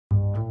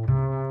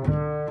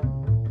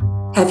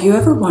Have you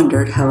ever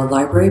wondered how a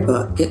library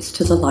book gets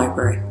to the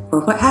library,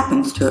 or what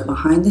happens to it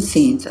behind the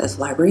scenes as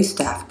library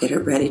staff get it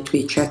ready to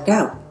be checked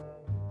out?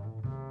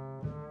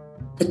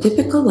 A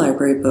typical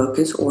library book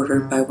is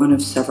ordered by one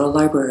of several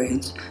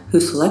librarians who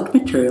select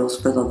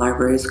materials for the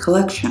library's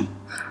collection.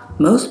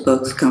 Most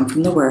books come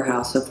from the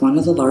warehouse of one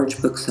of the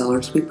large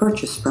booksellers we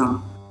purchase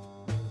from.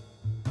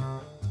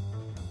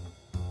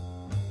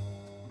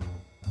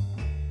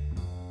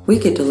 We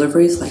get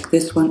deliveries like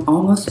this one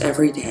almost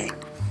every day.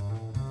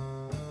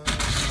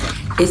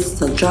 It's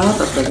the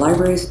job of the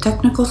library's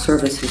technical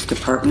services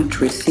department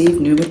to receive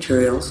new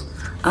materials,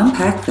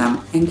 unpack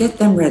them, and get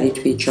them ready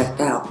to be checked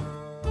out.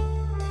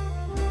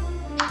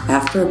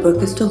 After a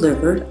book is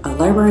delivered, a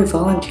library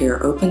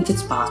volunteer opens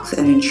its box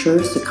and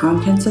ensures the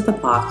contents of the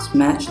box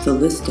match the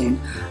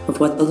listing of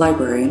what the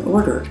librarian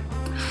ordered.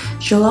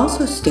 She'll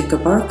also stick a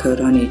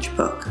barcode on each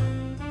book.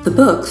 The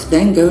books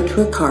then go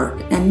to a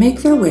cart and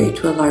make their way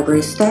to a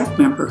library staff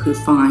member who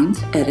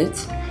finds,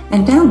 edits,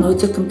 and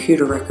downloads a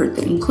computer record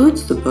that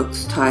includes the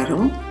book's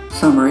title,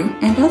 summary,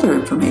 and other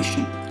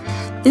information.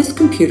 This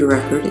computer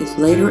record is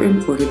later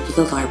imported to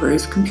the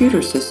library's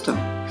computer system.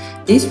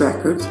 These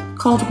records,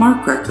 called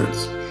MARC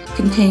records,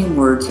 contain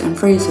words and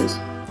phrases,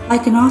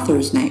 like an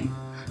author's name,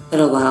 that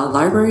allow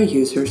library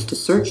users to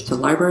search the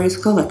library's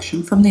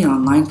collection from the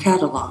online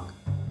catalog.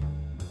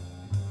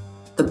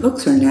 The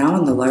books are now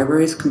in the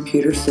library's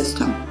computer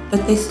system,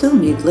 but they still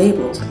need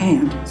labels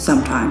and,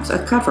 sometimes,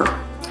 a cover.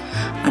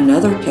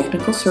 Another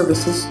technical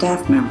services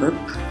staff member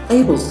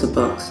labels the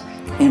books,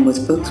 and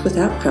with books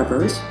without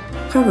covers,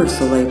 covers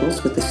the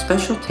labels with a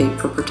special tape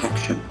for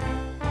protection.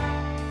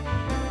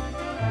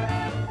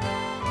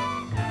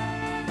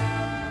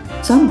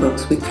 Some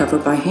books we cover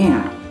by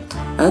hand.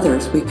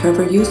 Others we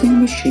cover using a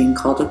machine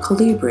called a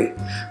colibri,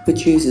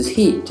 which uses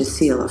heat to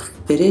seal a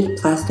fitted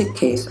plastic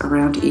case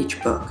around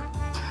each book.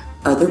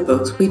 Other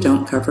books we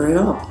don't cover at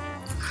all.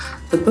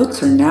 The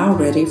books are now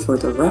ready for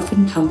the rough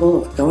and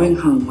tumble of going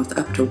home with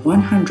up to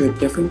 100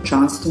 different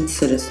Johnston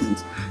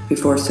citizens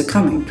before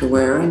succumbing to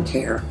wear and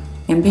tear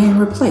and being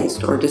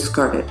replaced or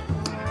discarded,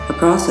 a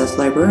process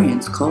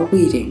librarians call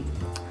weeding.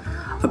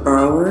 A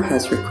borrower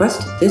has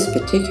requested this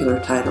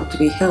particular title to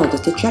be held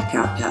at the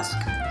checkout desk.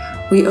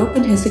 We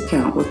open his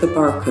account with the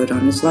barcode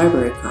on his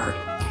library card,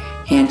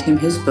 hand him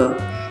his book,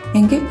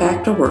 and get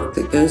back to work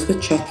that goes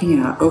with checking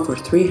out over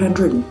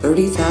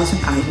 330,000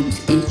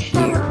 items each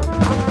year.